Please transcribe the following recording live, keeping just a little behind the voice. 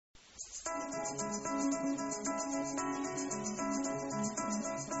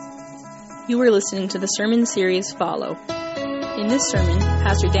You are listening to the sermon series Follow. In this sermon,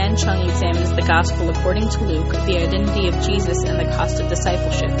 Pastor Dan Chung examines the Gospel according to Luke, the identity of Jesus, and the cost of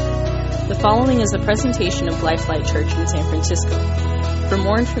discipleship. The following is a presentation of Lifelight Church in San Francisco. For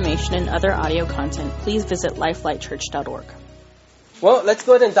more information and other audio content, please visit lifelightchurch.org. Well, let's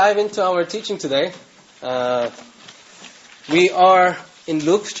go ahead and dive into our teaching today. We are in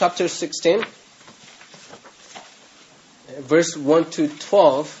Luke chapter 16, verse 1 to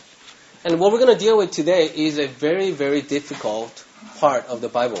 12. And what we're going to deal with today is a very, very difficult part of the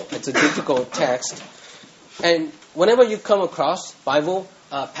Bible. It's a difficult text. And whenever you come across Bible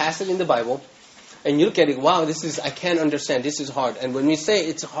passage in the Bible, and you look at it, wow, I can't understand, this is hard. And when we say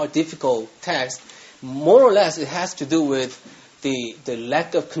it's a hard, difficult text, more or less it has to do with the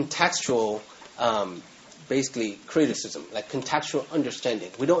lack of contextual, basically criticism, like contextual understanding.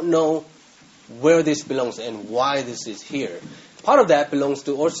 We don't know where this belongs and why this is here. Part of that belongs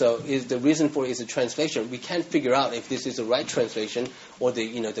to also is the reason for it is a translation. We can't figure out if this is the right translation or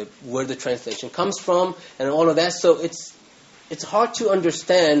where the translation comes from and all of that. So it's hard to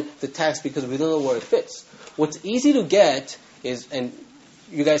understand the text because we don't know where it fits. What's easy to get is, and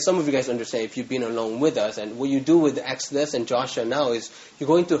some of you guys understand if you've been along with us, and what you do with Exodus and Joshua now is you're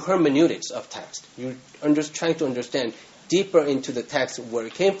going to hermeneutics of text. You're trying to understand deeper into the text where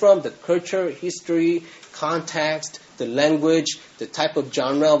it came from, the culture, history, context, the language, the type of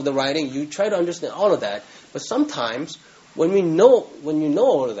genre of the writing. You try to understand all of that. But sometimes when you know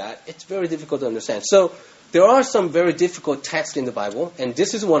all of that, it's very difficult to understand. So there are some very difficult texts in the Bible, and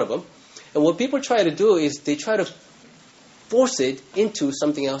this is one of them. And what people try to do is they try to force it into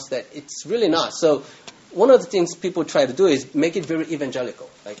something else that it's really not. So one of the things people try to do is make it very evangelical.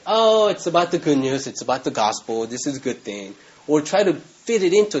 Like, oh, it's about the good news, it's about the gospel, this is a good thing. Or try to fit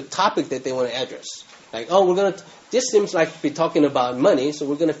it into a topic that they want to address. Like, oh, this seems like we're talking about money, so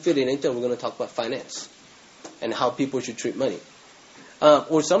we're going to fit it into, we're going to talk about finance and how people should treat money.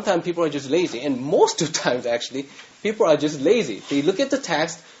 Or sometimes people are just lazy. And most of the times, actually, people are just lazy. They look at the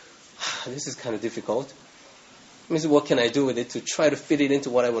text, this is kind of difficult. Let me see, what can I do with it to try to fit it into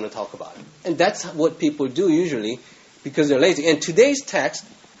what I want to talk about? And that's what people do usually because they're lazy. And today's text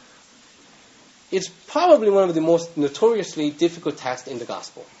is probably one of the most notoriously difficult texts in the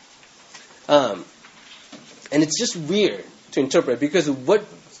gospel. And it's just weird to interpret because what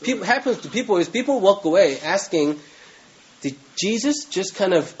happens to people is people walk away asking, did Jesus just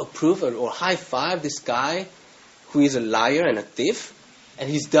kind of approve or high-five this guy who is a liar and a thief? And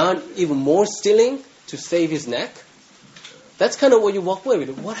he's done even more stealing to save his neck? That's kind of what you walk away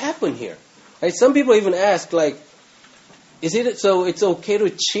with. What happened here? Right? Some people even ask, like, is it so it's okay to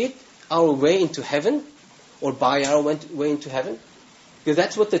cheat our way into heaven or buy our way into heaven? Because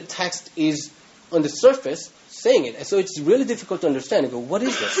that's what the text is on the surface saying it. And so it's really difficult to understand. You go, what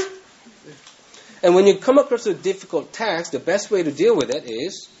is this? And when you come across a difficult text, the best way to deal with it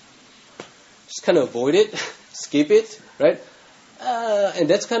is just kind of avoid it, skip it, right? And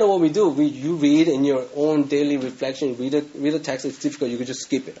that's kind of what we do. You read in your own daily reflection, read a text, it's difficult, you can just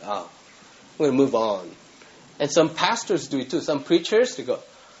skip it. I'm going to move on. And some pastors do it too. Some preachers, they go,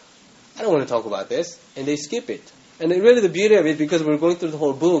 I don't want to talk about this, and they skip it. And really the beauty of it, because we're going through the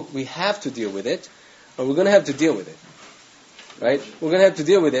whole book, we have to deal with it, or we're going to have to deal with it. Right? We're going to have to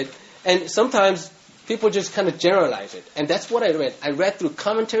deal with it. And sometimes people just kind of generalize it. And that's what I read. I read through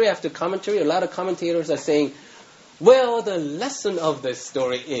commentary after commentary. A lot of commentators are saying, well, the lesson of this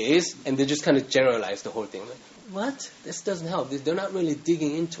story is, and they just kind of generalize the whole thing. Like, what? This doesn't help. They're not really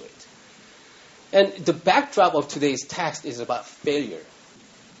digging into it. And the backdrop of today's text is about failure.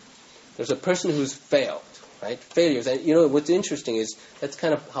 There's a person who's failed, right? Failures. And you know, what's interesting is that's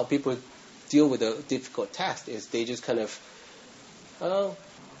kind of how people deal with a difficult text is they just kind of, oh,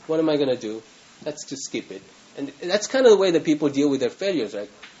 what am I going to do? Let's just skip it. And that's kind of the way that people deal with their failures, right?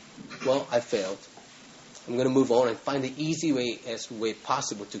 Well, I failed. I'm going to move on and find the easy way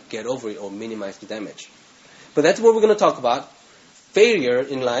possible to get over it or minimize the damage. But that's what we're going to talk about. Failure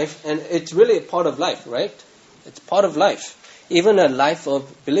in life, and it's really a part of life, right? It's part of life. Even a life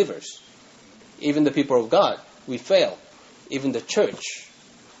of believers. Even the people of God, we fail. Even the church.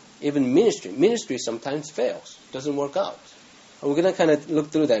 Even ministry. Ministry sometimes fails. Doesn't work out. And we're going to kind of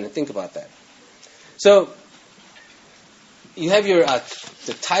look through that and think about that. So, you have your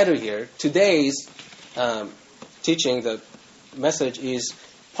the title here. Today's teaching, the message is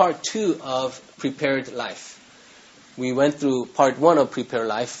part 2 of Prepared Life. We went through part 1 of Prepared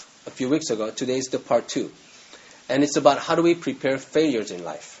Life a few weeks ago. Today's the part 2. And it's about how do we prepare failures in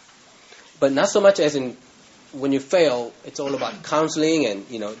life. But not so much as in when you fail, it's all about counseling and,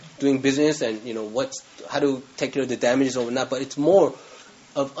 doing business and, how to take care of the damages or not. But it's more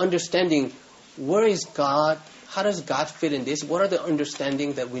of understanding where is God, how does God fit in this? What are the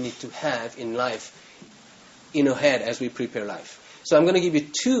understanding that we need to have in life, ahead as we prepare life? So I'm going to give you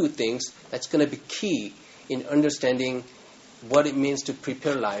 2 things that's going to be key in understanding what it means to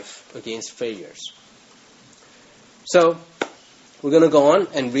prepare life against failures. So we're going to go on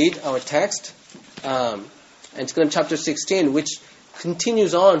and read our text. And it's going to chapter 16, which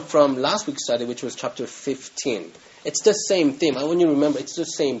continues on from last week's study, which was chapter 15. It's the same theme. I want you to remember it's the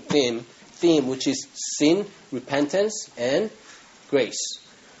same theme, which is sin, repentance, and grace.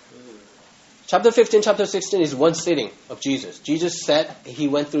 Chapter 15, chapter 16 is one sitting of Jesus. Jesus said he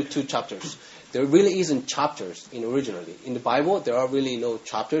went through 2 chapters. There really isn't chapters originally. In the Bible, there are really no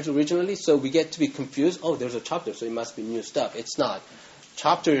chapters originally, so we get to be confused. Oh, there's a chapter, so it must be new stuff. It's not.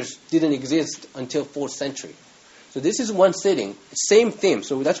 Chapters didn't exist until 4th century. So this is one sitting, same theme.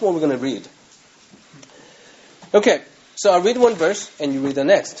 So that's what we're going to read. Okay, so I'll read one verse and you read the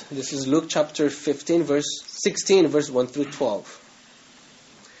next. This is Luke chapter 15, verse 16, verse 1 through 12.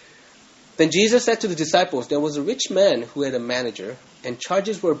 Then Jesus said to the disciples, there was a rich man who had a manager, and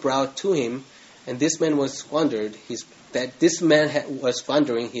charges were brought to him, and this man was squandering his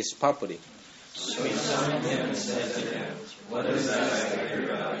property. So he summoned him and said to him, what is that I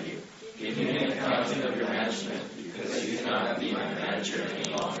hear about you? Give me an accounting of your management, because you cannot be my manager any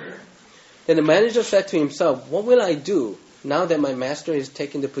longer. Then the manager said to himself, what will I do now that my master has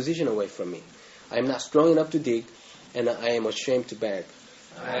taken the position away from me? I am not strong enough to dig, and I am ashamed to beg.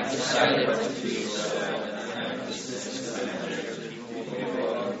 I have decided to do so, and I am assistant to the manager that people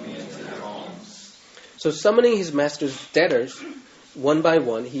will welcome me into their homes. So summoning his master's debtors, one by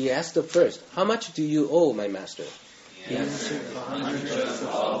one, he asked the first, how much do you owe my master? He answered, 100 jugs of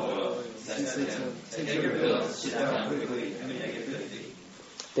olive oil. Said to him, take your bill, sit down quickly, and make it 50.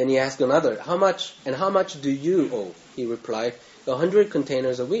 Then he asked another, how much do you owe? He replied, 100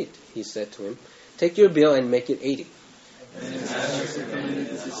 containers of wheat. He said to him, take your bill and make it 80. And his master commended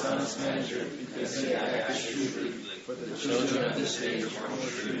the dishonest manager because he had acted shrewdly. For the children of this age are more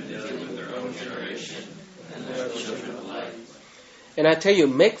shrewd than with their own generation, and they are the children of light. And I tell you,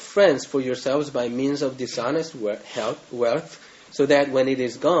 make friends for yourselves by means of dishonest wealth, so that when it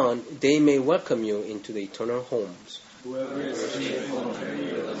is gone, they may welcome you into the eternal homes. Whoever is faithful in very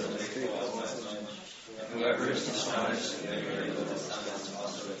little will be faithful with much, and whoever is dishonest in very little is dishonest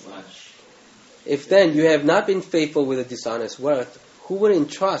also with much. If then you have not been faithful with the dishonest wealth, who will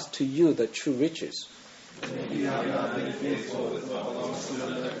entrust to you the true riches? And if you have not been faithful with what belongs to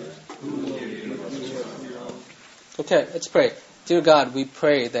another, who will give you what is of your own? Okay, let's pray. Dear God, we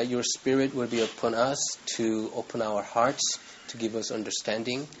pray that your Spirit will be upon us to open our hearts, to give us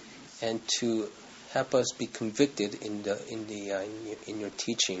understanding, and to help us be convicted in your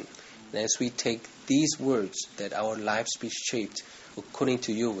teaching. And as we take these words, that our lives be shaped according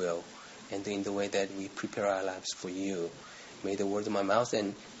to your will, and in the way that we prepare our lives for you. May the word of my mouth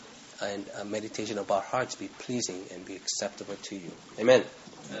and a meditation of our hearts be pleasing and be acceptable to you. Amen.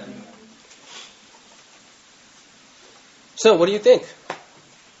 Amen. So, what do you think?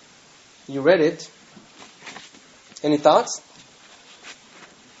 You read it. Any thoughts?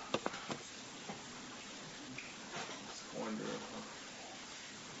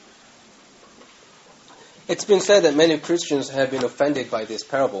 It's been said that many Christians have been offended by this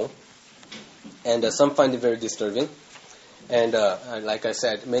parable, and some find it very disturbing. And like I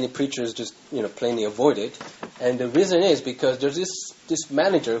said, many preachers just plainly avoid it. And the reason is because there's this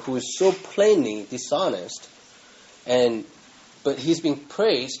manager who is so plainly dishonest, but he's being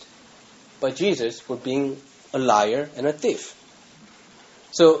praised by Jesus for being a liar and a thief.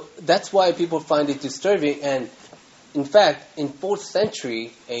 So that's why people find it disturbing. And in fact, in 4th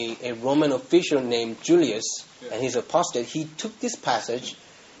century, a Roman official named Julius, and his apostate, he took this passage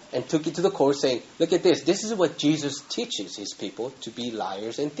and took it to the court saying, look at this. This is what Jesus teaches his people, to be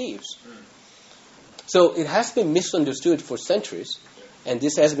liars and thieves. So it has been misunderstood for centuries. And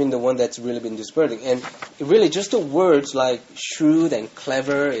this has been the one that's really been dispersing. And really just the words like shrewd and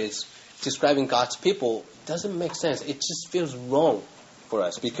clever is describing God's people doesn't make sense. It just feels wrong for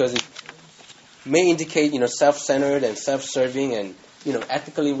us because it may indicate, self-centered and self-serving and,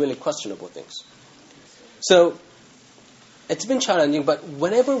 ethically really questionable things. So it's been challenging, but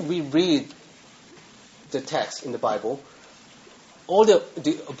whenever we read the text in the Bible, all the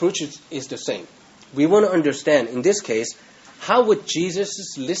approach is the same. We want to understand, in this case, how would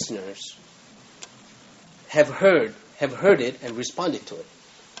Jesus' listeners have heard it and responded to it?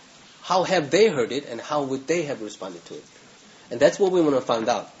 How have they heard it and how would they have responded to it? And that's what we want to find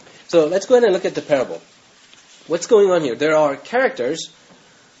out. So let's go ahead and look at the parable. what's going on here? There are characters.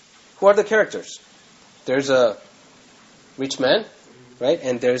 Who are the characters? There's a rich man, right?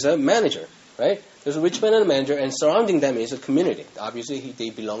 And there's a manager, right? There's a rich man and a manager, and surrounding them is a community. Obviously, they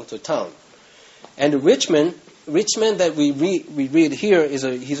belong to a town. And the rich man that we read here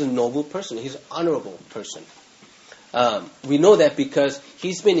he's a noble person. He's an honorable person. We know that because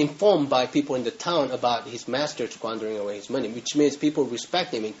he's been informed by people in the town about his master squandering away his money, which means people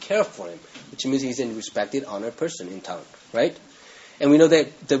respect him and care for him, which means he's a respected, honored person in town, right? And we know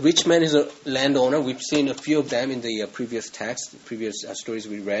that the rich man is a landowner. We've seen a few of them in the previous text, previous stories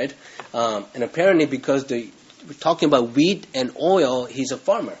we read. And apparently because we're talking about wheat and oil, he's a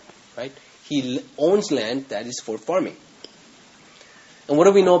farmer, right? He owns land that is for farming. And what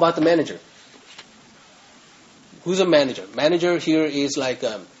do we know about the manager? Who's a manager? Manager here is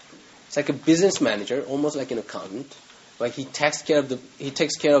it's like a business manager, almost like an accountant. Like he takes care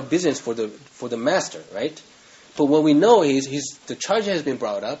of business for the master, right? But what we know is the charge has been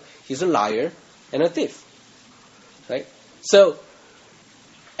brought up. He's a liar and a thief, right? So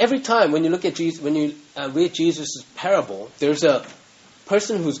every time when you look at Jesus, when you read Jesus' parable, there's a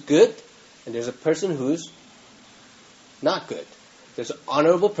person who's good and there's a person who's not good. There's an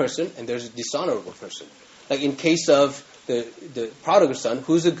honorable person and there's a dishonorable person. Like in case of the prodigal son,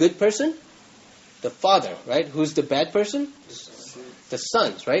 who's a good person? The father, right? Who's the bad person? The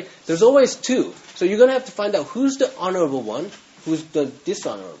sons, right? There's always two. So you're going to have to find out who's the honorable one, who's the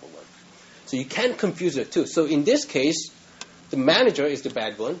dishonorable one. So you can't confuse the two. So in this case, the manager is the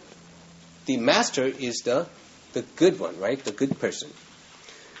bad one. The master is the good one, right? The good person.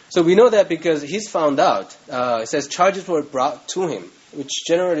 So we know that because he's found out. It says charges were brought to him, which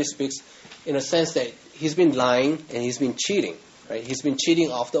generally speaks in a sense that he's been lying and he's been cheating, right? He's been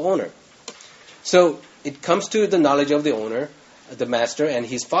cheating off the owner. So it comes to the knowledge of the owner, the master, and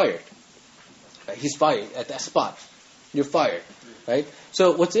he's fired. He's fired at that spot. You're fired, right?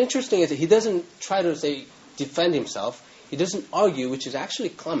 So what's interesting is that he doesn't try to defend himself. He doesn't argue, which is actually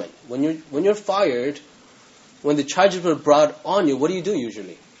common. When you're fired, when the charges were brought on you, what do you do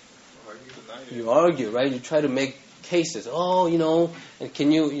usually? You argue, right? You try to make cases. Oh, and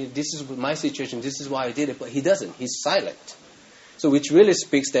this is my situation. This is why I did it. But he doesn't. He's silent. So which really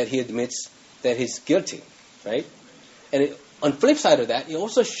speaks that he admits that he's guilty, right? And on the flip side of that, it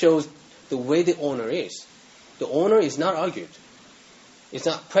also shows the way the owner is. The owner is not argued. It's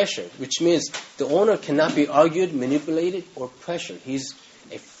not pressured, which means the owner cannot be argued, manipulated, or pressured. He's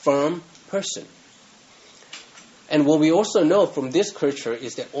a firm person. And what we also know from this culture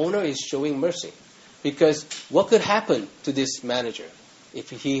is that owner is showing mercy. Because what could happen to this manager if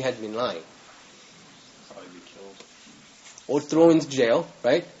he had been lying? Probably be killed. Or thrown into jail,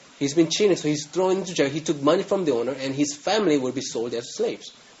 right? He's been cheating, so he's thrown into jail. He took money from the owner, and his family will be sold as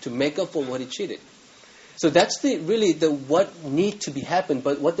slaves to make up for what he cheated. So that's really what need to be happened.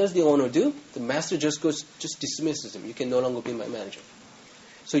 But what does the owner do? The master just dismisses him. You can no longer be my manager.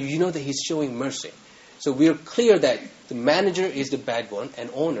 So you know that he's showing mercy. So we are clear that the manager is the bad one, and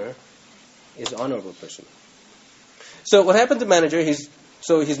owner is the honorable person. So what happened to manager? He's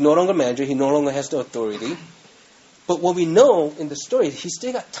no longer manager. He no longer has the authority. But what we know in the story, he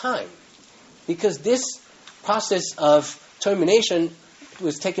still got time. Because this process of termination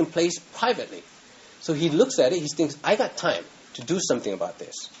was taking place privately. So he looks at it, he thinks, I got time to do something about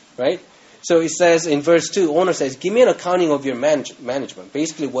this. Right? So it says in verse 2, owner says, give me an accounting of your management.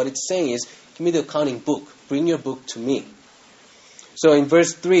 Basically what it's saying is, give me the accounting book. Bring your book to me. So in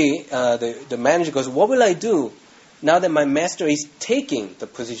verse 3, the manager goes, what will I do now that my master is taking the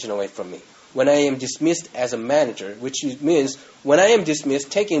position away from me? When I am dismissed as a manager, which means when I am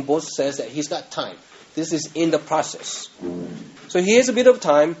dismissed, taking both says that he's got time. This is in the process. So he has a bit of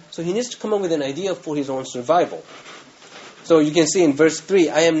time, so he needs to come up with an idea for his own survival. So you can see in verse 3,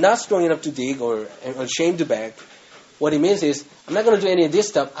 I am not strong enough to dig or ashamed to beg. What it means is, I'm not going to do any of this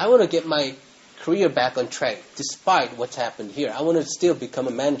stuff. I want to get my career back on track, despite what's happened here. I want to still become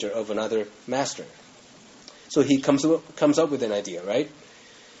a manager of another master. So he comes up with an idea, right?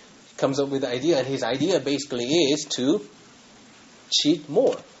 Comes up with an idea, and his idea basically is to cheat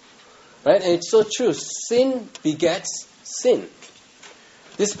more. Right? And it's so true. Sin begets sin.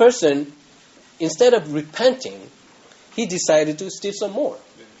 This person, instead of repenting, he decided to steal some more.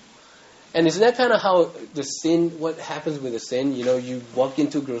 And isn't that kind of how the sin, what happens with the sin? You walk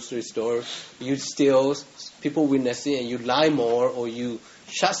into a grocery store, you steal, people witness it, and you lie more, or you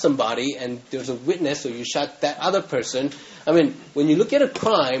shot somebody, and there's a witness, so you shot that other person. I mean, when you look at a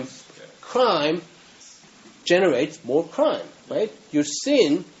crime generates more crime, right? Your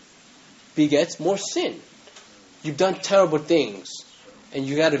sin begets more sin. You've done terrible things, and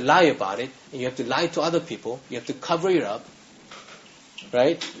you got to lie about it, and you have to lie to other people. You have to cover it up,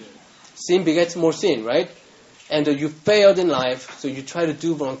 right? Sin begets more sin, right? And you failed in life, so you try to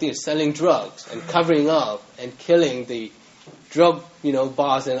do wrong things, selling drugs and covering up and killing the drug,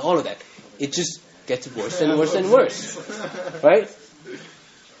 boss and all of that. It just gets worse and worse and worse, right?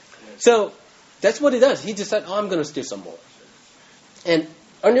 So that's what he does. He decided, I'm going to steal some more. And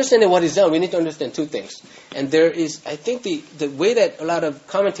understanding what he's done, we need to understand two things. And there is, I think the way that a lot of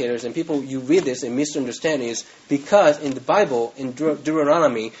commentators and people, you read this and misunderstand is because in the Bible, in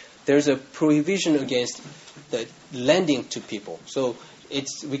Deuteronomy, there's a prohibition against the lending to people. So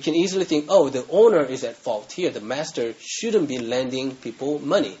we can easily think, the owner is at fault here. The master shouldn't be lending people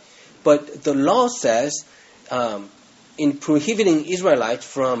money. But the law says, in prohibiting Israelites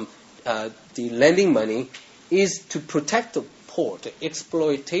from the lending money, is to protect the poor, the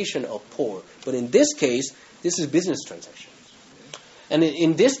exploitation of poor. But in this case, this is business transaction. And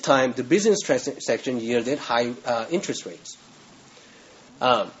in this time, the business transaction yielded high interest rates.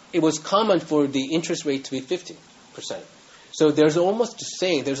 It was common for the interest rate to be 50%. So there's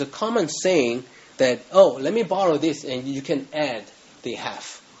a common saying that, let me borrow this and you can add the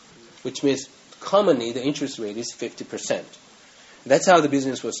half, which means commonly the interest rate is 50%. That's how the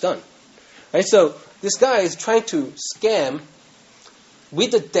business was done. Right? So this guy is trying to scam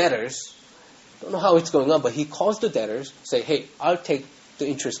with the debtors. Don't know how it's going on, but he calls the debtors, say, hey, I'll take the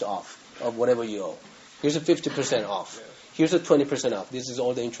interest off of whatever you owe. Here's a 50% off. Here's a 20% off. This is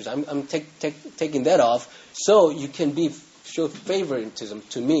all the interest. I'm taking that off so you can show favoritism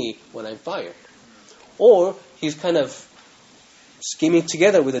to me when I'm fired. Or he's kind of scheming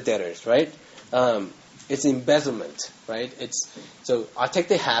together with the debtors, right? It's embezzlement, right? So I'll take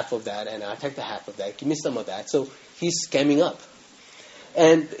the half of that and I'll take the half of that. Give me some of that. So he's scamming up.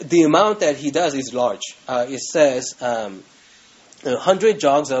 And the amount that he does is large. It says 100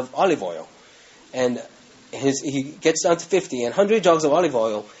 jugs of olive oil. And he gets down to 50. And 100 jugs of olive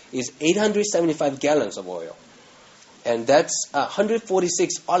oil is 875 gallons of oil. And that's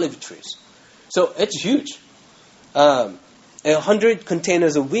 146 olive trees. So it's huge. 100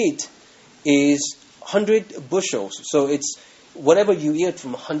 containers of wheat is 100 bushels. So it's whatever you eat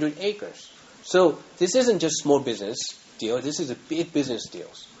from 100 acres. So this isn't just small business deal. This is a big business deal.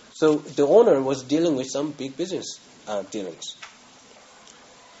 So the owner was dealing with some big business dealings.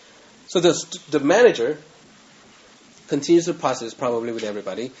 So the manager continues the process probably with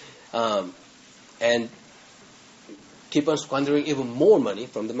everybody and keep on squandering even more money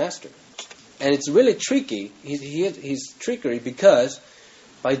from the master. And it's really tricky. He's trickery because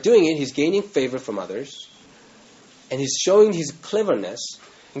by doing it, he's gaining favor from others. And he's showing his cleverness.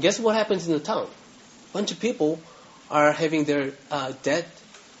 And guess what happens in the town? A bunch of people are having their debt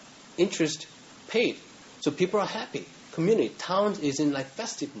interest paid. So people are happy. Community, town is in like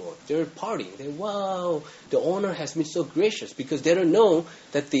festive mode. They're partying. Wow, the owner has been so gracious because they don't know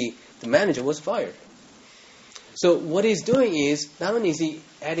that the manager was fired. So what he's doing is, not only is he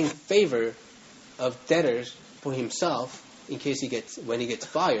adding favor of debtors for himself in case when he gets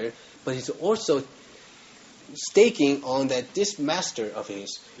fired, but he's also staking on that this master of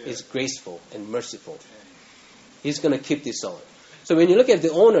his is graceful and merciful. He's going to keep this on. So when you look at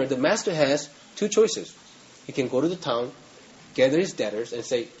the owner, the master has two choices. He can go to the town, gather his debtors, and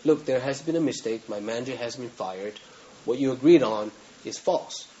say, look, there has been a mistake. My manager has been fired. What you agreed on is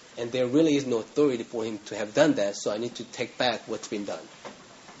false. And there really is no authority for him to have done that, so I need to take back what's been done.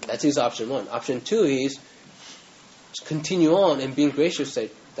 That's his option one. Option two is to continue on and being gracious,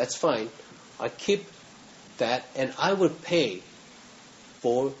 say, that's fine. I keep that, and I will pay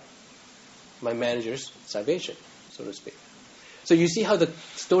for my manager's salvation, so to speak. So you see how the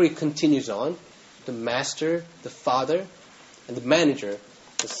story continues on. The master, the father, and the manager,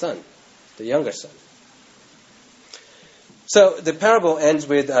 the son, the younger son. So the parable ends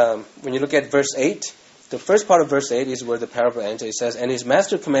with, when you look at verse 8, the first part of verse 8 is where the parable ends. It says, and his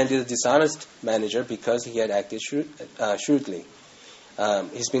master commanded the dishonest manager because he had acted shrewdly.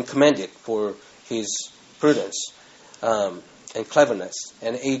 He's been commended for his prudence and cleverness.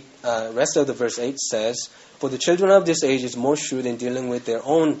 And rest of the verse 8 says, for the children of this age is more shrewd in dealing with their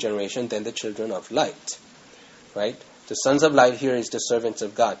own generation than the children of light. Right? The sons of light here is the servants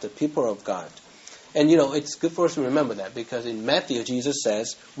of God, the people of God. And it's good for us to remember that because in Matthew, Jesus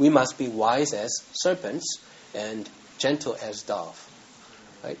says, we must be wise as serpents and gentle as dove.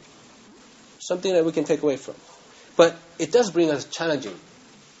 Right? Something that we can take away from. But it does bring us challenging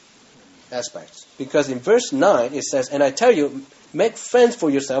aspects. Because in verse 9, it says, and I tell you, make friends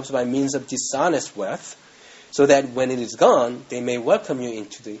for yourselves by means of dishonest wealth, so that when it is gone, they may welcome you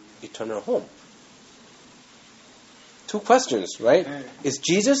into the eternal home. two questions, right? Is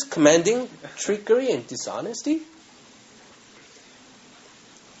Jesus commanding trickery and dishonesty?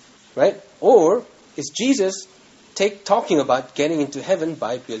 Right? Or is Jesus talking about getting into heaven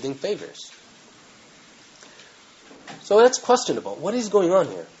by building favors? So that's questionable. What is going on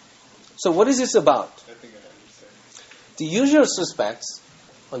here? So what is this about? I think I understand. The usual suspects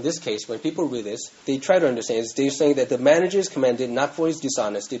on this case, when people read this, they try to understand. They're saying that the manager is commended not for his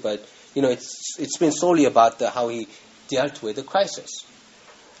dishonesty, but it's been solely about how he dealt with the crisis.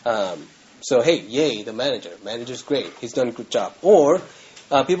 So hey, yay, the manager. Manager's great. He's done a good job. Or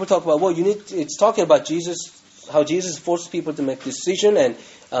people talk about, it's talking about Jesus, how Jesus forced people to make decision, and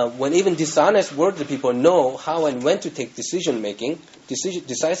when even dishonest worldly people know how and when to take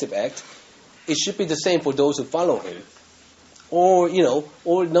decisive act, it should be the same for those who follow him. Or,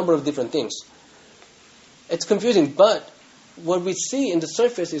 or a number of different things. It's confusing, but what we see in the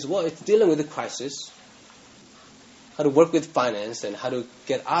surface is it's dealing with the crisis, how to work with finance, and how to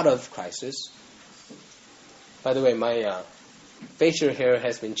get out of crisis. By the way, my facial hair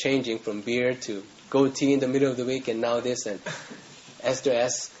has been changing from beard to goatee in the middle of the week, and now this, and Esther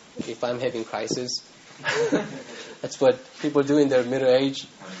asks if I'm having crisis. That's what people do in their middle age.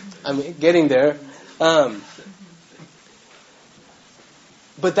 I'm getting there.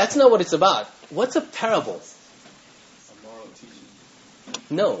 But that's not what it's about. What's a parable? A moral teaching.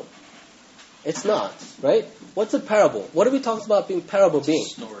 No, it's not, right? What's a parable? What are we talking about parable being?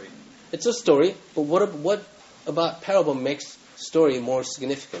 Story. It's a story, but what about parable makes story more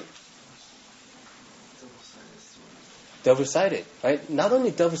significant? Double-sided, right? Not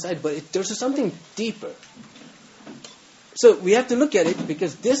only double-sided, but there's something deeper. So we have to look at it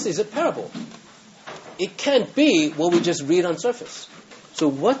because this is a parable. It can't be what we just read on surface. So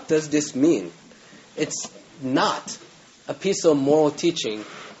what does this mean? It's not a piece of moral teaching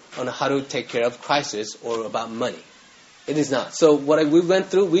on how to take care of crisis or about money. It is not. So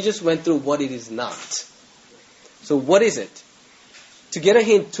we just went through what it is not. So what is it? To get a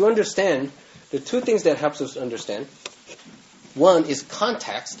hint, to understand, the two things that helps us understand. One is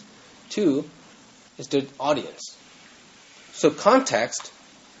context. Two is the audience. So context,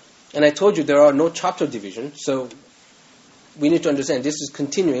 and I told you there are no chapter division, so we need to understand this is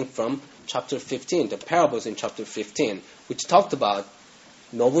continuing from chapter 15, the parables in chapter 15, which talked about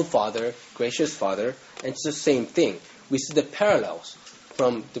noble father, gracious father, and it's the same thing. We see the parallels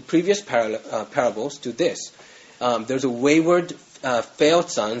from the previous parables to this. There's a wayward, failed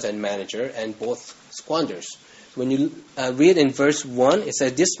sons and manager, and both squanders. When you read in verse 1, it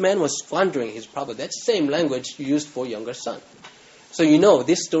says, this man was squandering his property. That's the same language used for younger son. So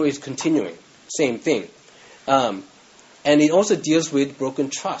this story is continuing. Same thing. And it also deals with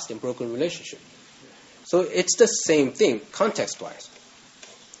broken trust and broken relationship. So it's the same thing, context-wise.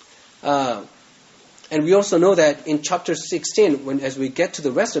 And we also know that in chapter 16, as we get to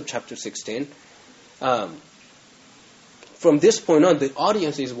the rest of chapter 16, from this point on, the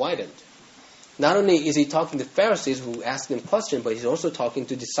audience is widened. Not only is he talking to Pharisees who ask him questions, but he's also talking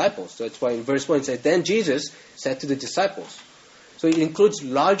to disciples. So that's why in verse 1 it says, then Jesus said to the disciples. So it includes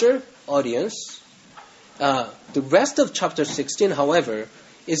larger audience. The rest of chapter 16, however,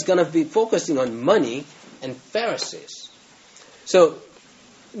 is going to be focusing on money and Pharisees. So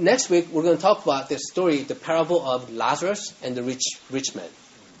next week we're going to talk about this story, the parable of Lazarus and the rich man,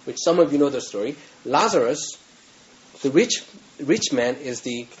 which some of you know the story. Lazarus, the rich man, is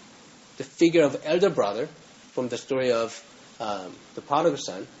the figure of elder brother from the story of the prodigal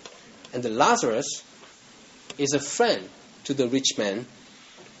son, and the Lazarus is a friend to the rich man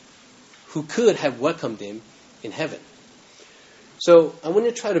who could have welcomed him in heaven. So I want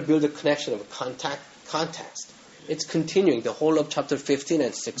to try to build a connection of a context. It's continuing the whole of chapter 15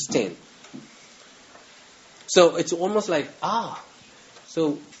 and 16. So it's almost like,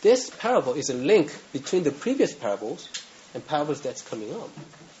 so this parable is a link between the previous parables and parables that's coming up.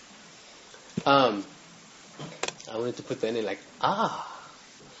 I wanted to put that in like,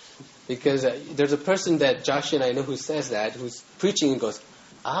 because there's a person that Josh and I know who says that, who's preaching and goes,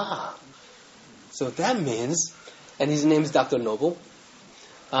 so that means, and his name is Dr. Noble.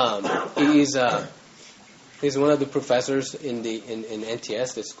 He's one of the professors in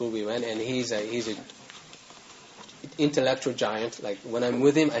NTS, the school we went, and he's a intellectual giant. Like when I'm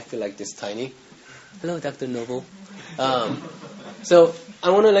with him, I feel like this tiny. Hello, Dr. Noble. So I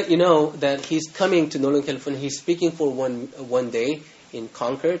want to let you know that he's coming to Northern California. He's speaking for one day in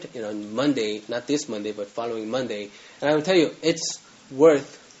Concord, on Monday, not this Monday, but following Monday. And I will tell you, it's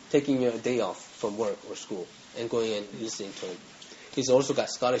worth taking a day off from work or school and going and listening to him. He's also got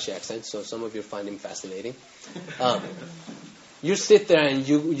Scottish accent, so some of you find him fascinating. You sit there and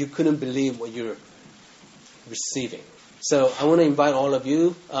you couldn't believe what you're receiving. So I want to invite all of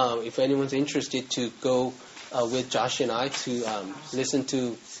you, if anyone's interested, to go with Josh and I to listen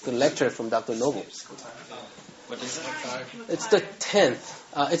to the lecture from Dr. Noble. What is it? It's the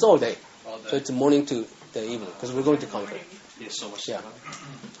 10th. It's all day. So it's morning to the evening, because we're going to Concord. There's so much Yeah. to cover.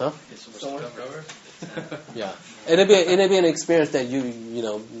 Huh? There's so much to cover. Yeah. It'll be an experience that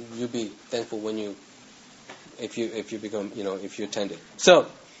you'll be thankful when if you attend it. So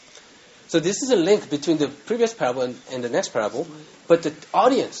this is a link between the previous parable and the next parable, but the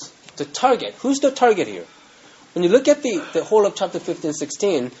audience, the target, who's the target here? When you look at the whole of chapter 15,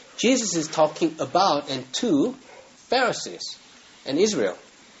 16, Jesus is talking about and to Pharisees and Israel.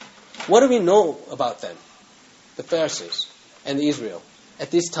 What do we know about them? The Pharisees and the Israel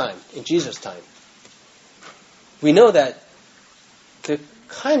at this time, in Jesus' time. We know that they're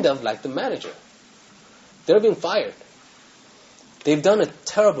kind of like the manager. They're being fired. They've done a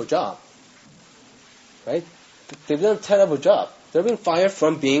terrible job. Right? They've done a terrible job. They're being fired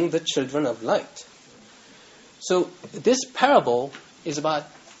from being the children of light. So this parable is about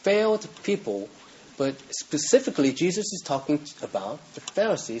failed people, but specifically Jesus is talking about the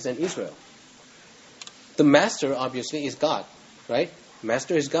Pharisees and Israel. The master, obviously, is God, right?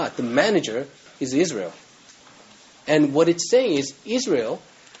 Master is God. The manager is Israel. And what it's saying is Israel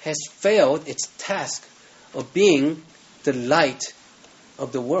has failed its task of being the light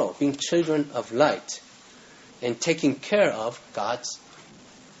of the world, being children of light, and taking care of God's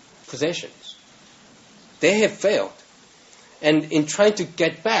possessions. They have failed. And in trying to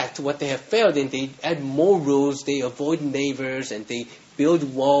get back to what they have failed in, they add more rules, they avoid neighbors, and they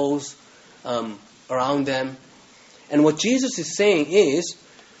build walls around them. And what Jesus is saying is,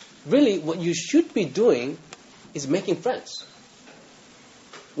 really what you should be doing is making friends.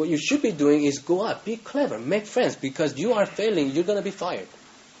 What you should be doing is go out, be clever, make friends, because you are failing, you're going to be fired.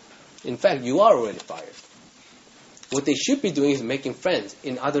 In fact, you are already fired. What they should be doing is making friends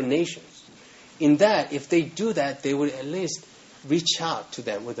in other nations. In that, if they do that, they would at least reach out to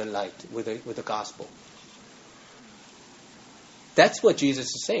them with the light, with the gospel. That's what Jesus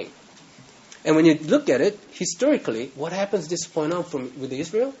is saying. And when you look at it, historically, what happens this point on with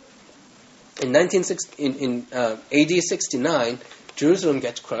Israel? In AD 69, Jerusalem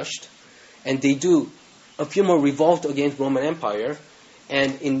gets crushed, and they do a few more revolt against Roman Empire,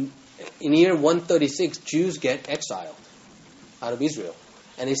 and in year 136, Jews get exiled out of Israel.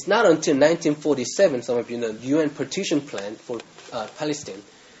 And it's not until 1947, some of you know, the UN partition plan for Palestine,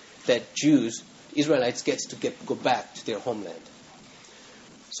 that Israelites get to go back to their homeland.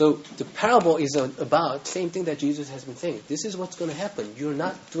 So the parable is about the same thing that Jesus has been saying. This is what's going to happen. You're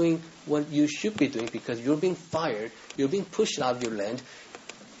not doing what you should be doing because you're being fired. You're being pushed out of your land.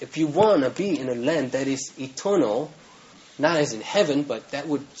 If you want to be in a land that is eternal, not as in heaven, but that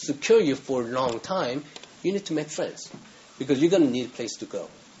would secure you for a long time, you need to make friends. Because you're going to need a place to go.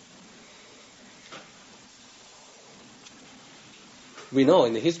 We know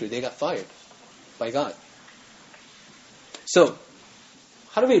in the history they got fired by God. So,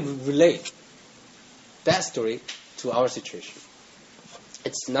 how do we relate that story to our situation?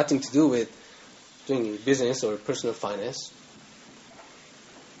 It's nothing to do with doing business or personal finance.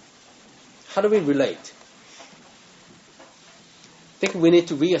 How do we relate? I think we need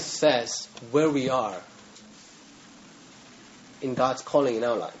to reassess where we are in God's calling in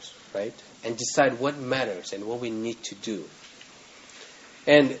our lives, right? And decide what matters and what we need to do.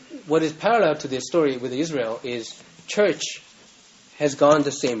 And what is parallel to this story with Israel is church has gone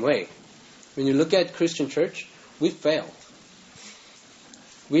the same way. When you look at Christian church, we failed.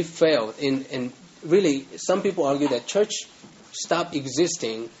 We failed. And really, some people argue that church stopped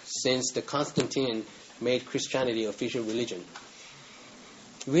existing since the Constantine made Christianity official religion.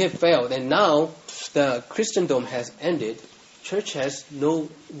 We have failed. And now the Christendom has ended. Church has no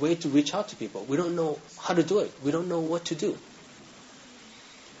way to reach out to people. We don't know how to do it. We don't know what to do.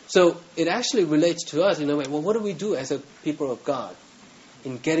 So it actually relates to us in a way. Well, what do we do as a people of God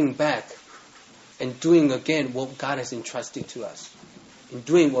in getting back and doing again what God has entrusted to us? In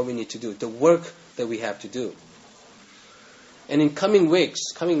doing what we need to do, the work that we have to do. And in coming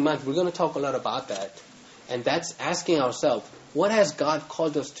weeks, coming months, we're going to talk a lot about that. And that's asking ourselves, what has God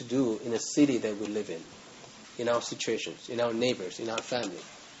called us to do in a city that we live in our situations, in our neighbors, in our family?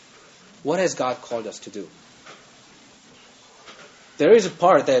 What has God called us to do? There is a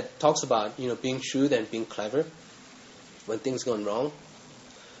part that talks about, being shrewd and being clever when things go wrong.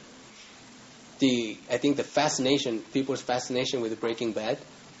 I think people's fascination with Breaking Bad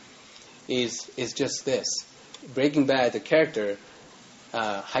is just this. Breaking Bad, the character,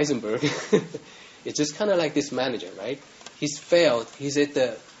 Heisenberg, it's just kind of like this manager, right? He's failed. He's at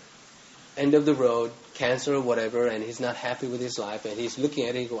the end of the road. cancer or whatever, and he's not happy with his life, and he's looking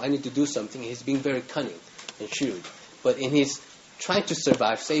at it and go, I need to do something. He's being very cunning and shrewd. But in his trying to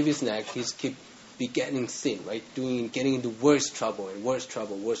survive, save his neck, he's keep begetting sin, right? Getting into worse trouble,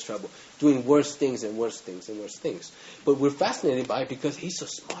 doing worse things and worse things and worse things. But we're fascinated by it because he's so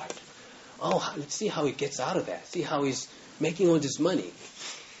smart. Oh, let's see how he gets out of that. See how he's making all this money.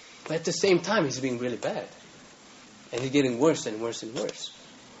 But at the same time, he's being really bad. And he's getting worse and worse and worse.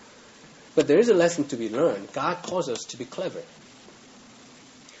 But there is a lesson to be learned. God calls us to be clever.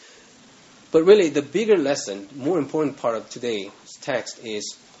 But really, the bigger lesson, more important part of today's text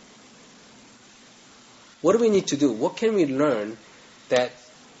is, what do we need to do? What can we learn that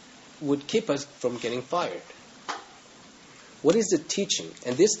would keep us from getting fired? What is the teaching?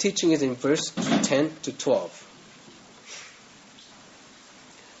 And this teaching is in verse 10 to 12.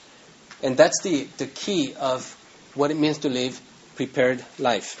 And that's the key of what it means to live prepared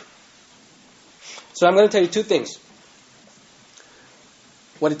life. So I'm going to tell you two things.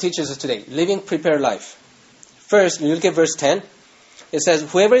 What it teaches us today. Living prepared life. First, you look at verse 10. It says,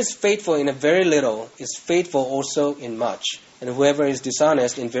 whoever is faithful in a very little is faithful also in much. And whoever is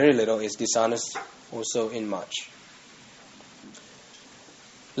dishonest in very little is dishonest also in much.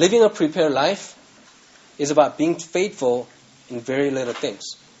 Living a prepared life is about being faithful in very little things.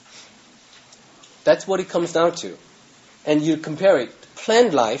 That's what it comes down to. And you compare it.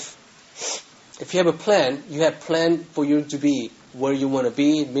 Planned life, if you have a plan, you have planned for you to be where you want to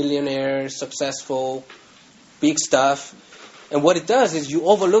be, millionaire, successful, big stuff. And what it does is you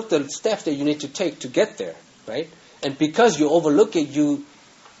overlook the steps that you need to take to get there, right? And because you overlook it, you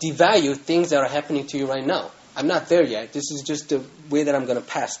devalue things that are happening to you right now. I'm not there yet. This is just the way that I'm going to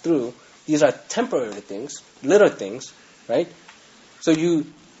pass through. These are temporary things, little things, right? So you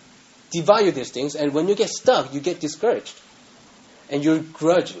devalue these things, and when you get stuck, you get discouraged. And you're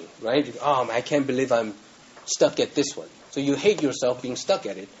grudging, right? Oh, I can't believe I'm stuck at this one. So you hate yourself being stuck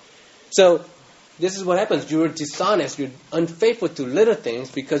at it. So this is what happens. You're dishonest. You're unfaithful to little things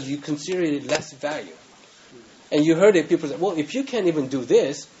because you consider it less value. And you heard it. People say, well, if you can't even do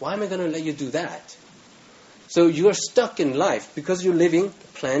this, why am I going to let you do that? So you're stuck in life because you're living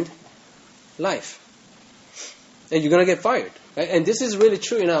planned life. And you're going to get fired. Right? And this is really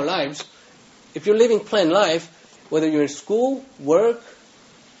true in our lives. If you're living planned life, whether you're in school, work,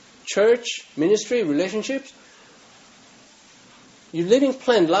 church, ministry, relationships, you're living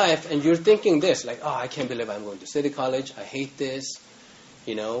planned life and you're thinking this, like, oh, I can't believe I'm going to City College. I hate this.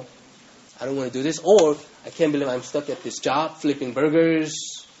 I don't want to do this. Or, I can't believe I'm stuck at this job, flipping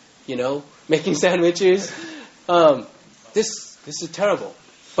burgers, making sandwiches. This is terrible.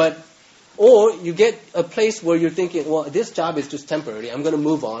 Or you get a place where you're thinking, well, this job is just temporary. I'm going to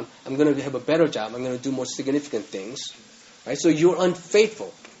move on. I'm going to have a better job. I'm going to do more significant things. Right? So you're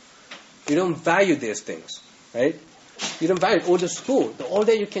unfaithful. You don't value these things. Right? You don't value it. Or the school, all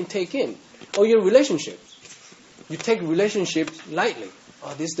that you can take in. Or your relationships. You take relationships lightly.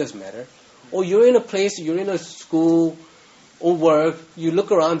 Oh, this doesn't matter. Or you're in a place, you're in a school or work. You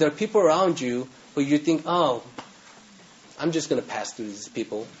look around, there are people around you, but you think, oh, I'm just going to pass through these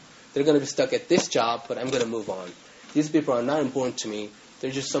people. They're going to be stuck at this job, but I'm going to move on. These people are not important to me.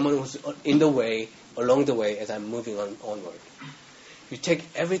 They're just someone who's in the way, along the way, as I'm moving onward. You take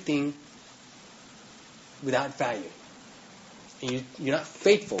everything without value. And you're not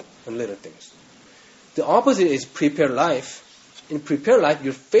faithful in little things. The opposite is prepared life. In prepared life,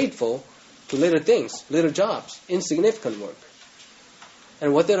 you're faithful to little things, little jobs, insignificant work.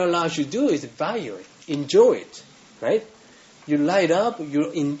 And what that allows you to do is value it, enjoy it, right? You light up,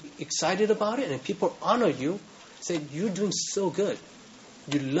 you're excited about it, and people honor you, say, you're doing so good.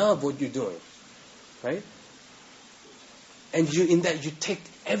 You love what you're doing, right? And in that, you take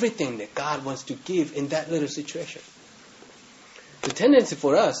everything that God wants to give in that little situation. The tendency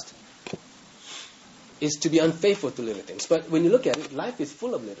for us is to be unfaithful to little things. But when you look at it, life is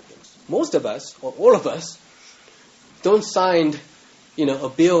full of little things. Most of us, or all of us, don't sign, a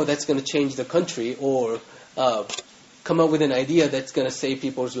bill that's going to change the country, or come up with an idea that's going to save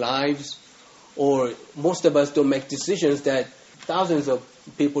people's lives, or most of us don't make decisions that thousands of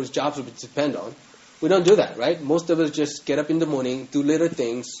people's jobs will depend on. We don't do that, right? Most of us just get up in the morning, do little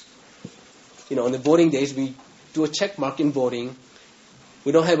things. On the voting days, we do a check mark in voting.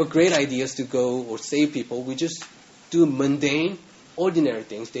 We don't have great ideas to go or save people. We just do mundane, ordinary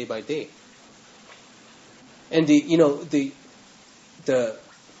things day by day. And the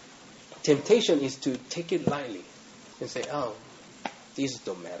temptation is to take it lightly and say, oh, these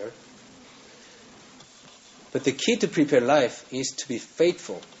don't matter. But the key to prepared life is to be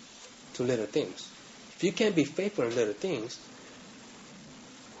faithful to little things. If you can't be faithful in little things,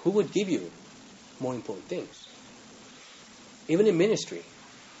 who would give you more important things. Even in ministry.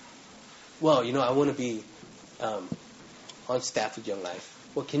 Well, I want to be on staff with Young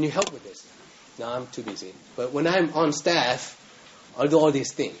Life. Well, can you help with this? No, I'm too busy. But when I'm on staff, I'll do all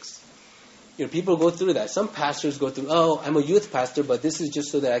these things. People go through that. Some pastors go through, I'm a youth pastor, but this is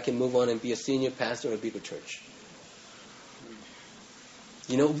just so that I can move on and be a senior pastor or a bigger church.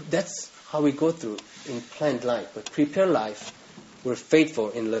 That's how we go through in planned life. But Prepare Life, we're faithful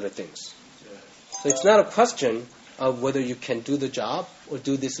in little things. So it's not a question of whether you can do the job or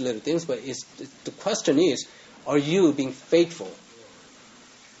do these little things, but the question is, are you being faithful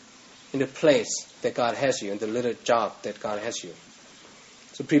in the place that God has you, in the little job that God has you?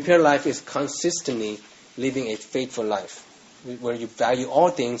 So Prepare Life is consistently living a faithful life, where you value all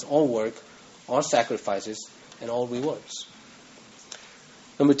things, all work, all sacrifices, and all rewards.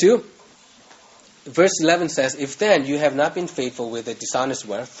 Number 2, verse 11 says, if then you have not been faithful with the dishonest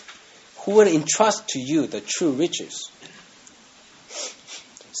wealth, who will entrust to you the true riches?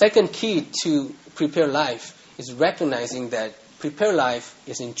 Second key to Prepare Life is recognizing that Prepare Life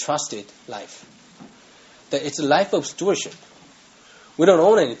is entrusted life. That it's a life of stewardship. We don't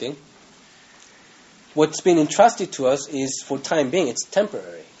own anything. What's been entrusted to us is for time being. It's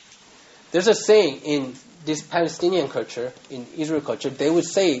temporary. There's a saying in this Palestinian culture, in Israel culture, they would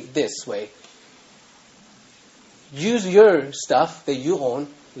say this way: use your stuff that you own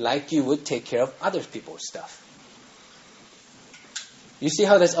like you would take care of other people's stuff. You see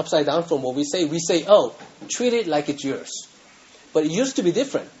how that's upside down from what we say? We say, treat it like it's yours. But it used to be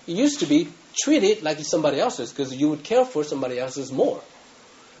different. It used to be, treat it like it's somebody else's, because you would care for somebody else's more.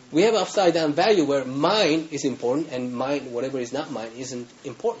 We have upside down value where mine is important and mine, whatever is not mine, isn't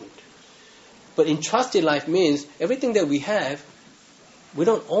important. But entrusted life means everything that we have, we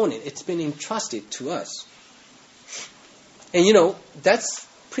don't own it. It's been entrusted to us. And that's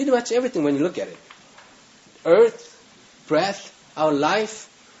pretty much everything when you look at it. Earth, breath, our life,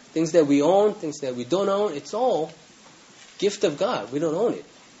 things that we own, things that we don't own, it's all gift of God. We don't own it.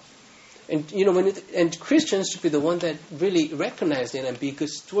 And and Christians should be the one that really recognize it and be good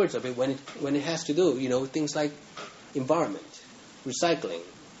stewards of it when it has to do, things like environment, recycling,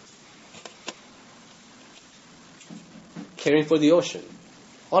 caring for the ocean,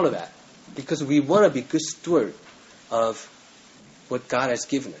 all of that. Because we want to be good steward of what God has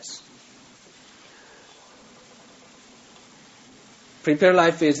given us. Prepare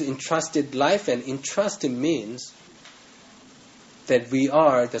Life is entrusted life, and entrusted means that we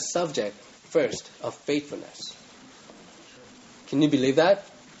are the subject first of faithfulness. Can you believe that?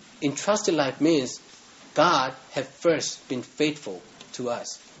 Entrusted life means God has first been faithful to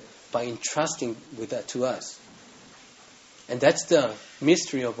us by entrusting with that to us. And that's the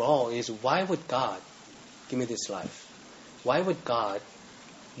mystery of all, is why would God give me this life? Why would God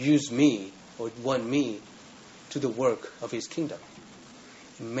use me or want me to the work of His kingdom?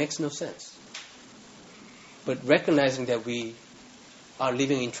 It makes no sense. But recognizing that we are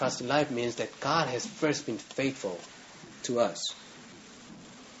living entrusted life means that God has first been faithful to us.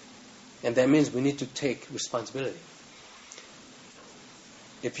 And that means we need to take responsibility.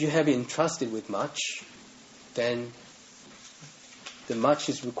 If you have been entrusted with much, then the much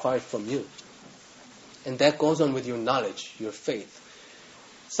is required from you. And that goes on with your knowledge, your faith.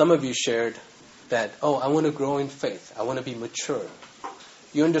 Some of you shared that, I want to grow in faith. I want to be mature.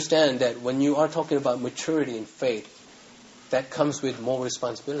 You understand that when you are talking about maturity in faith, that comes with more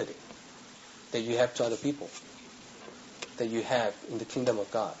responsibility that you have to other people, that you have in the kingdom of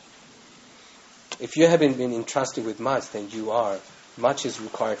God. If you haven't been entrusted with much, then much is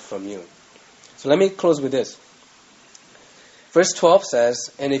required from you. So let me close with this. Verse 12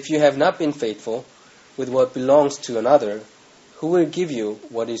 says, and if you have not been faithful with what belongs to another, who will give you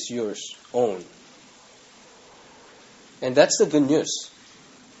what is yours own? And that's the good news.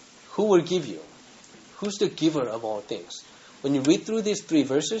 Who will give you? Who's the giver of all things? When you read through these 3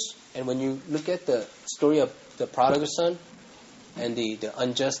 verses, and when you look at the story of the prodigal son and the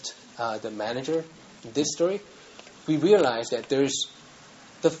unjust, the manager, this story, we realize that there's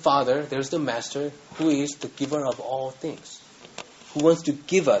the Father, there's the Master, who is the giver of all things, who wants to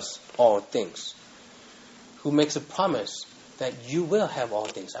give us all things, who makes a promise that you will have all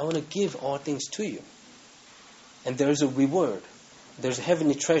things. I want to give all things to you. And there's a reward. There's a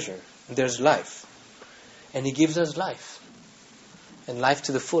heavenly treasure. And there's life. And He gives us life. And life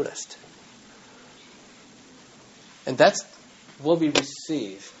to the fullest. And that's what we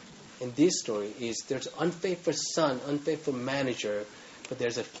receive in this story is there's an unfaithful son, unfaithful manager, but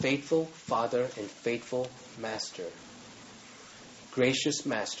there's a faithful father and faithful master. Gracious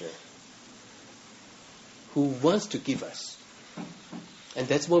master who wants to give us. And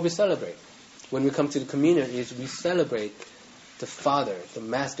that's what we celebrate. when we come to the communion is we celebrate the Father, the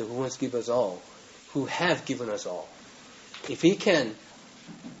Master who wants to give us all, who have given us all. If He can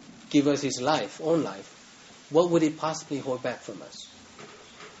give us His life, own life, what would He possibly hold back from us?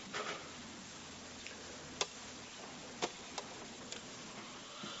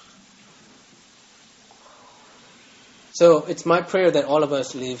 So it's my prayer that all of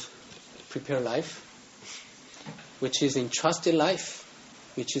us live prepared life, which is entrusted life,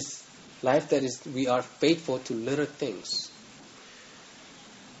 which is life that is we are faithful to little things.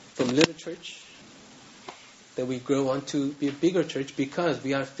 From little church, that we grow on to be a bigger church because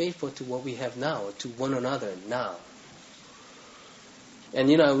we are faithful to what we have now, to one another now.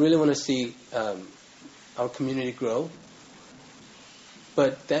 And I really want to see our community grow.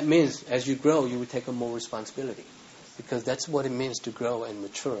 But that means as you grow, you will take on more responsibility. Because that's what it means to grow and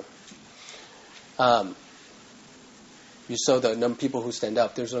mature. You saw the number of people who stand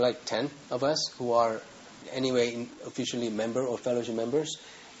up. There's like 10 of us who are anyway officially member or fellowship members.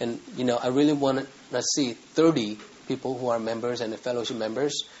 And, I really want to see 30 people who are members and fellowship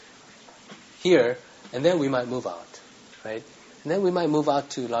members here. And then we might move out, right? And then we might move out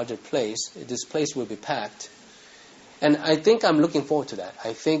to a larger place. This place will be packed. And I think I'm looking forward to that.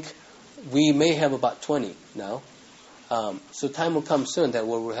 I think we may have about 20 now. So time will come soon that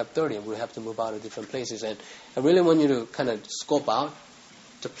we'll have 30 and we'll have to move out to different places. And I really want you to kind of scope out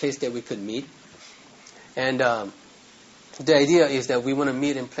the place that we could meet. And the idea is that we want to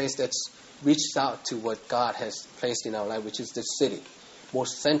meet in a place that's reached out to what God has placed in our life, which is the city. More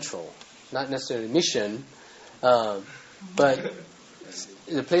central. Not necessarily mission, but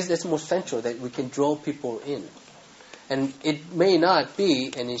the place that's more central that we can draw people in. And it may not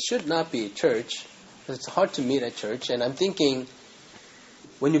be, and it should not be a church. It's hard to meet at church, and I'm thinking,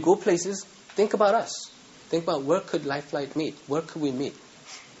 when you go places, think about us. Think about where could Lifelight meet? Where could we meet?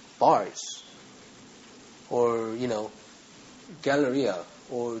 Bars, or Galleria,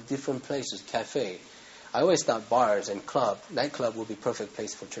 or different places, cafe. I always thought bars and nightclub would be perfect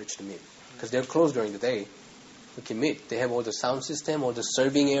place for church to meet because they're closed during the day. We can meet. They have all the sound system, all the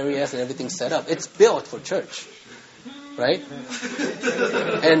serving areas, and everything set up. It's built for church, right?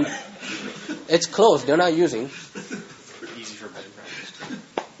 And it's closed. They're not using. Easy for band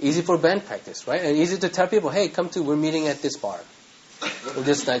practice. Easy for band practice, right? And easy to tell people, hey, we're meeting at this bar or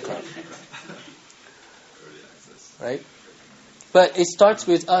this nightclub, right? But it starts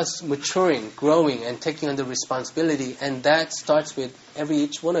with us maturing, growing, and taking on the responsibility, and that starts with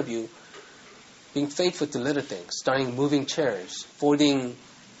each one of you being faithful to little things, starting moving chairs, folding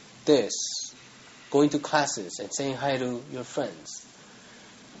this, going to classes, and saying hi to your friends.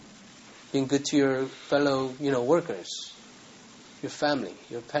 Being good to your fellow, workers, your family,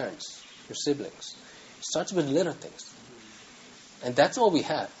 your parents, your siblings. It starts with little things. And that's all we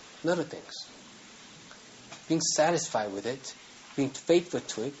have, little things. Being satisfied with it, being faithful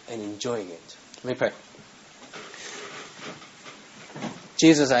to it, and enjoying it. Let me pray.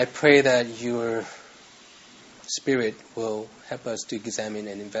 Jesus, I pray that your Spirit will help us to examine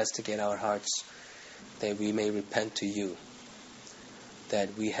and investigate our hearts, that we may repent to you,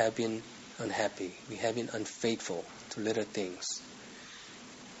 that we have been unhappy, we have been unfaithful to little things,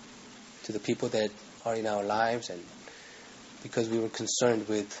 to the people that are in our lives, and because we were concerned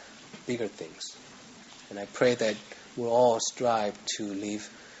with bigger things. And I pray that we'll all strive to live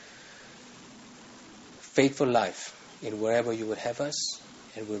faithful life in wherever you would have us,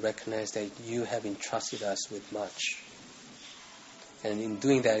 and we recognize that you have entrusted us with much. And in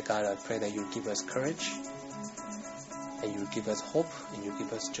doing that, God, I pray that you give us courage, and you give us hope, and you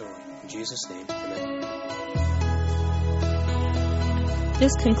give us joy. In Jesus' name, amen.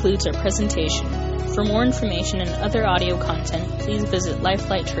 This concludes our presentation. For more information and other audio content, please visit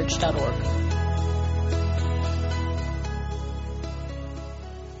lifelightchurch.org.